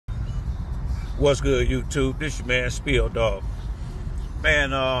What's good, YouTube? This your man Spill Dog.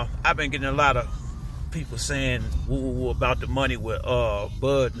 Man, I've been getting a lot of people saying woo about the money with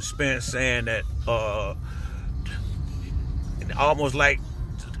Bud and Spence, saying that almost like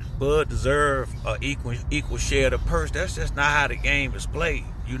Bud deserve a equal share of the purse. That's just not how the game is played.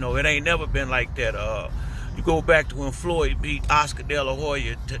 You know, it ain't never been like that. You go back to when Floyd beat Oscar De La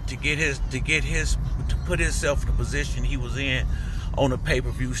Hoya to put himself in the position he was in on the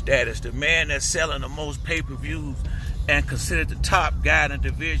pay-per-view status. The man that's selling the most pay-per-views and considered the top guy in the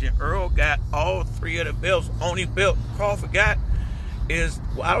division. Errol got all three of the belts. Only belt Crawford got is,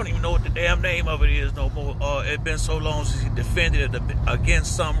 well, I don't even know what the damn name of it is no more. It's been so long since he defended it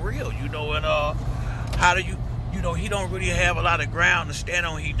against some real, you know. And how do you know, he don't really have a lot of ground to stand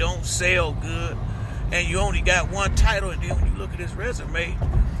on. He don't sell good, and you only got one title. And then when you look at his resume,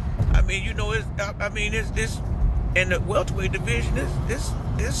 I mean, you know, it's in the welterweight division,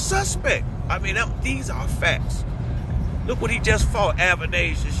 it's suspect. I mean, these are facts. Look what he just fought,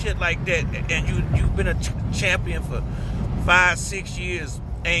 Avenage and shit like that. And you've been a champion for 5-6 years,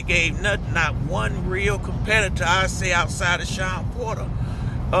 ain't gave nothing, not one real competitor, I say, outside of Sean Porter,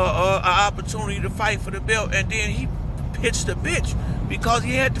 an opportunity to fight for the belt. And then he pitched a bitch because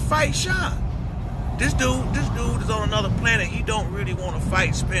he had to fight Sean. This dude is on another planet. He don't really want to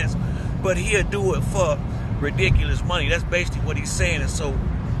fight Spence, but he'll do it for ridiculous money. That's basically what he's saying. And so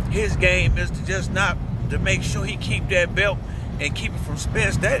his game is to just not to make sure he keep that belt and keep it from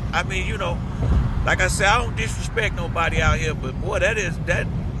Spence. That, I mean, you know, like I said, I don't disrespect nobody out here, but boy, that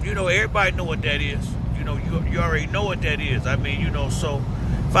you know, everybody know what that is. You know, you already know what that is. I mean, you know, so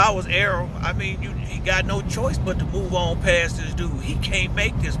if I was Errol, I mean, he got no choice but to move on past this dude. He can't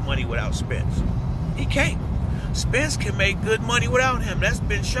make this money without Spence. He can't. Spence can make good money without him. That's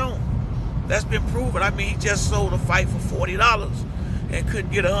been shown. That's been proven. I mean, he just sold a fight for $40 and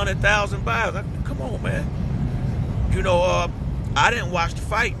couldn't get 100,000 buys. Come on, man. You know, I didn't watch the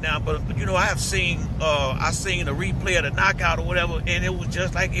fight now, but you know, I seen a replay of the knockout or whatever, and it was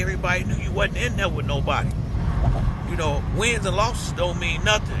just like everybody knew you wasn't in there with nobody. You know, wins and losses don't mean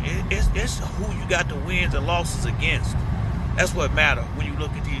nothing. It's who you got the wins and losses against. That's what matters when you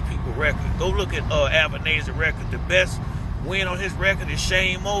look at these people's records. Go look at Avenage's record. The best win on his record is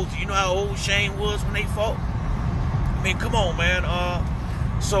Shane Mosley. You know how old Shane was when they fought? I mean, come on, man.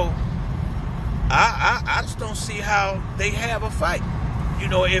 So I just don't see how they have a fight. You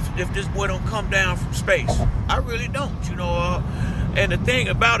know, if this boy don't come down from space, I really don't. You know, and the thing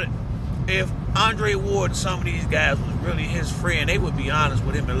about it, if Andre Ward and some of these guys was really his friend, they would be honest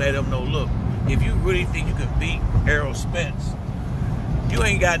with him and let him know, look, if you really think you can beat Errol Spence, you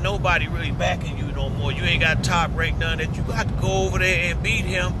ain't got nobody really backing you no more. You ain't got top rank, none that. You got to go over there and beat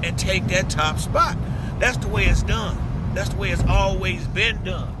him and take that top spot. That's the way it's done. That's the way it's always been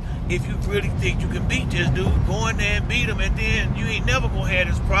done. If you really think you can beat this dude, go in there and beat him, and then you ain't never gonna have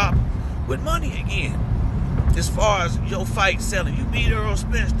this problem with money again. As far as your fight selling, you beat Errol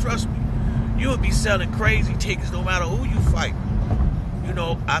Spence, trust me, you'll be selling crazy tickets no matter who you fight. You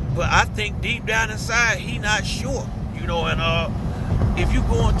know, but I think deep down inside, he not sure. You know, and if you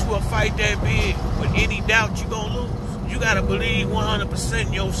go into a fight that big with any doubt you gonna lose, you gotta believe 100%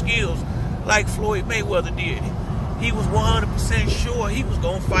 in your skills, like Floyd Mayweather did. He was 100% sure he was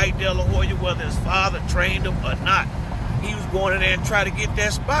gonna fight De La Hoya, whether his father trained him or not. He was going in there and try to get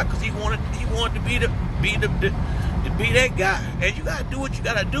that spot because he wanted to be that guy. And you gotta do what you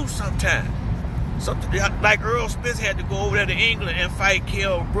gotta do sometimes. Like Errol Spence had to go over there to England and fight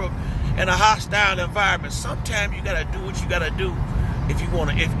Kell Brook in a hostile environment. Sometimes you gotta do what you gotta do if you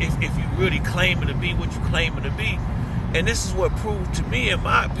wanna, if you really claiming to be what you claiming to be. And this is what proved to me, in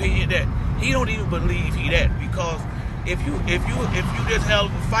my opinion, that he don't even believe he that. Because if you this hell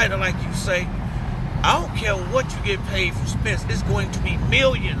of a fighter like you say, I don't care what you get paid from Spence, it's going to be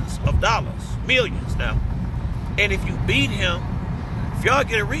millions of dollars, millions now. And if you beat him, if y'all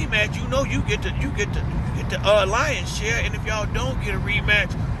get a rematch, you know you get the lion's share. And if y'all don't get a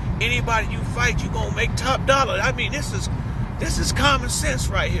rematch, anybody you fight, you gonna make top dollar. I mean, this is common sense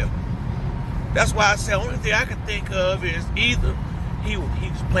right here. That's why I say the only thing I can think of is either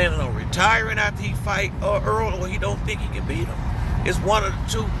he's planning on retiring after he fight Earl, or he don't think he can beat him. It's one of the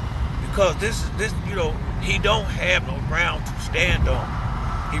two, because this you know, he don't have no ground to stand on.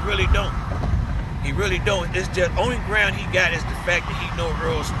 He really don't. He really don't. It's just only ground he got is the fact that he know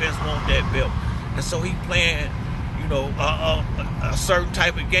Errol Spence want that belt, and so he playing, you know, a certain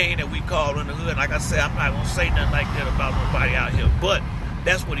type of game that we call in the hood. Like I said, I'm not gonna say nothing like that about nobody out here, but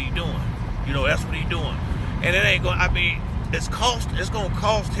that's what he doing. You know, that's what he doing, and it ain't going. I mean, it's gonna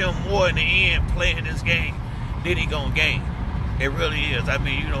cost him more in the end playing this game than he gonna gain. It really is. I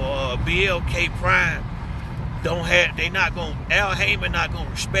mean, you know, BLK Prime Al Heyman not gonna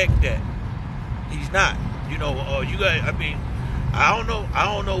respect that. He's not. You know, you got. I mean, I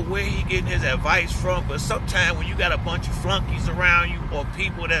don't know where he getting his advice from, but sometimes when you got a bunch of flunkies around you or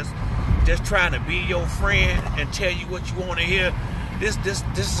people that's just trying to be your friend and tell you what you want to hear, this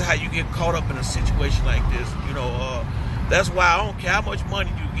is how you get caught up in a situation like this. You know, that's why I don't care how much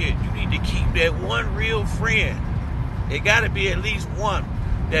money you get. You need to keep that one real friend. It got to be at least one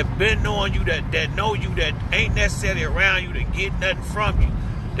that been knowing you, that know you, that ain't necessarily around you to get nothing from you.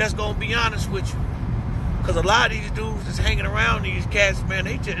 That's gonna be honest with you. Cause a lot of these dudes that's hanging around these cats, man,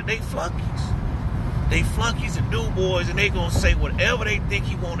 they flunkies. They flunkies and do boys, and they gonna say whatever they think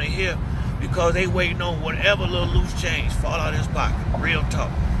he wanna hear because they waiting on whatever little loose change fall out of his pocket. Real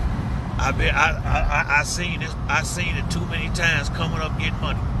talk. I seen this. I seen it too many times coming up getting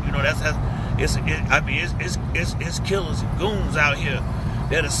money. You know, it's killers and goons out here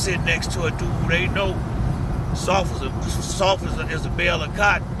that'll sit next to a dude who they know soft as a bale of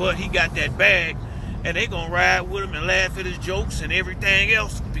cotton, but he got that bag, and they gonna ride with him and laugh at his jokes and everything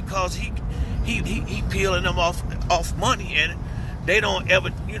else because he peeling them off money, and they don't ever,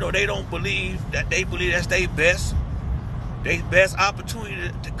 you know, they don't believe that that's their best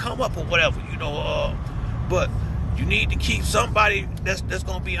opportunity to come up or whatever, you know. But you need to keep somebody that's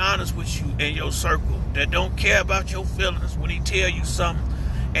gonna be honest with you in your circle, that don't care about your feelings when he tell you something,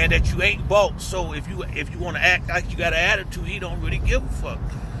 and that you ain't bought. So if you want to act like you got an attitude, he don't really give a fuck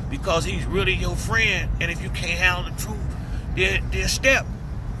because he's really your friend. And if you can't handle the truth, then step.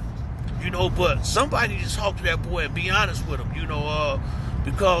 You know, but somebody just talk to that boy and be honest with him. You know,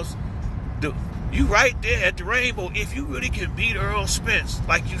 because you right there at the Rainbow. If you really can beat Errol Spence,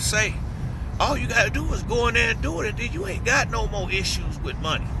 like you say, all you gotta do is go in there and do it, and then you ain't got no more issues with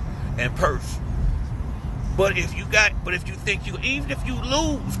money and purse. But if you think even if you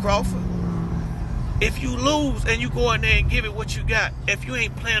lose, Crawford, if you lose and you go in there and give it what you got, if you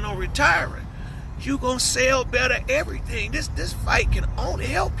ain't planning on retiring, you gonna sell better everything. This fight can only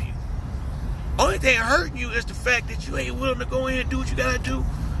help you. Only thing hurting you is the fact that you ain't willing to go in and do what you gotta do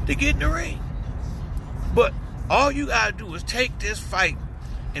to get in the ring. But all you gotta do is take this fight,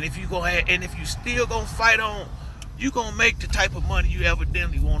 and if you still gonna fight on, you gonna make the type of money you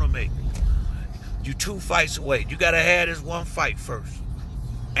evidently wanna make. You 2 fights away. You gotta have this one fight first.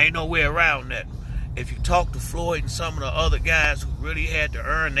 Ain't no way around that. If you talk to Floyd and some of the other guys who really had to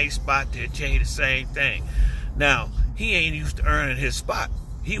earn their spot, they'll tell you the same thing. Now, he ain't used to earning his spot.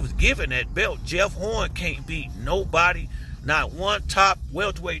 He was given that belt. Jeff Horn can't beat nobody, not one top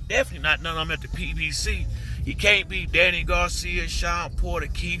welterweight, definitely not none of them at the PBC. He can't beat Danny Garcia, Sean Porter,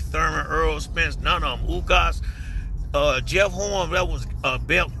 Keith Thurman, Errol Spence, none of them. Ugas. Jeff Horn, that was a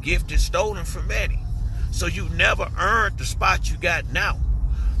belt gifted, stolen from Eddie. So you never earned the spot you got now.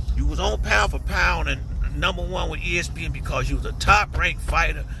 You was on pound for pound and #1 with ESPN because you was a top-ranked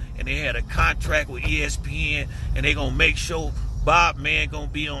fighter, and they had a contract with ESPN, and they gonna make sure Bob Man gonna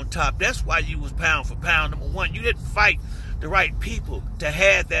be on top. That's why you was pound for pound #1. You didn't fight the right people to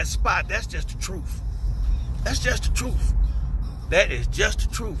have that spot. That's just the truth. That's just the truth. That is just the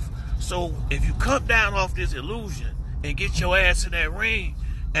truth. So if you come down off this illusion and get your ass in that ring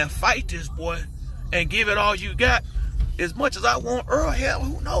and fight this boy and give it all you got, as much as I want Earl, hell,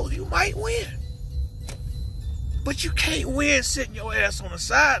 who knows, you might win. But you can't win sitting your ass on the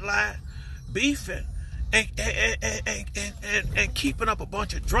sideline beefing and keeping up a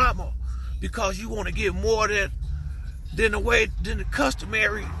bunch of drama because you want to get more than the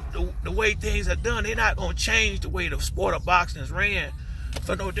customary, the way things are done. They're not gonna change the way the sport of boxing is ran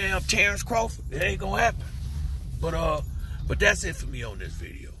for no damn Terrence Crawford. It ain't gonna happen. But that's it for me on this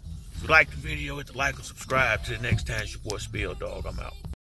video. If you like the video, hit the like or subscribe. Till the next time, it's your boy Spill Dog. I'm out.